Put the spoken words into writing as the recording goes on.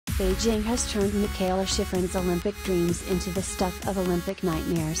Beijing has turned Mikaela Shiffrin's Olympic dreams into the stuff of Olympic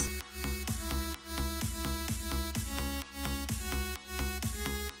nightmares.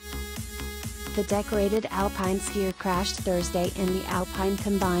 The decorated alpine skier crashed Thursday in the alpine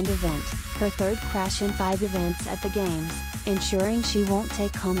combined event, her third crash in 5 events at the Games, ensuring she won't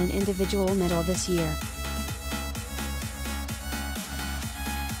take home an individual medal this year.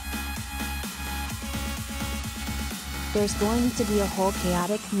 There's going to be a whole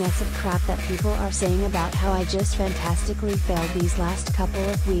chaotic mess of crap that people are saying about how I just fantastically failed these last couple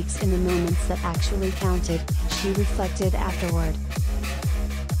of weeks in the moments that actually counted, she reflected afterward.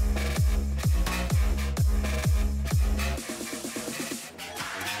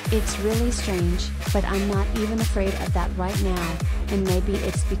 It's really strange, but I'm not even afraid of that right now, and maybe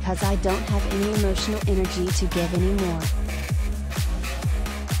it's because I don't have any emotional energy to give anymore.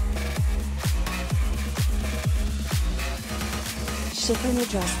 Shiffrin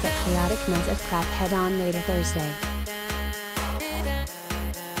addressed that chaotic mess of crap head-on later Thursday.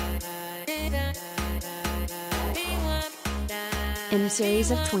 In a series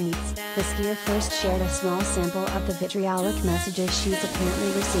of tweets, the skier first shared a small sample of the vitriolic messages she's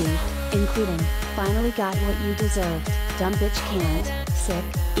apparently received, including, "Finally got what you deserved, dumb bitch can't, sick,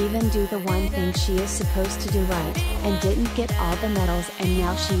 even do the one thing she is supposed to do right, and didn't get all the medals and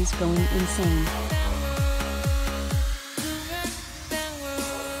now she's going insane."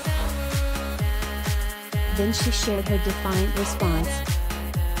 Then she shared her defiant response.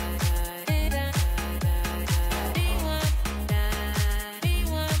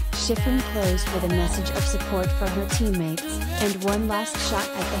 Shiffrin closed with a message of support for her teammates, and one last shot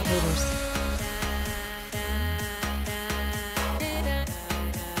at the haters.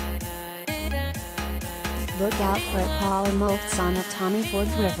 Look out for at Paul and Moltzon at Tommy Ford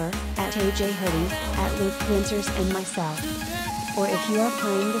River, at AJ Hoodie, at Luke Winters and myself. Or if you are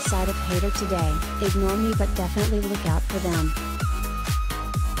playing the side of hater today, ignore me but definitely look out for them.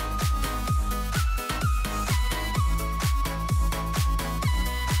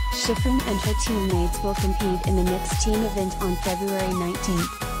 Shiffrin and her teammates will compete in the mixed team event on February 19,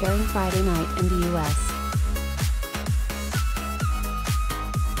 airing Friday night in the US.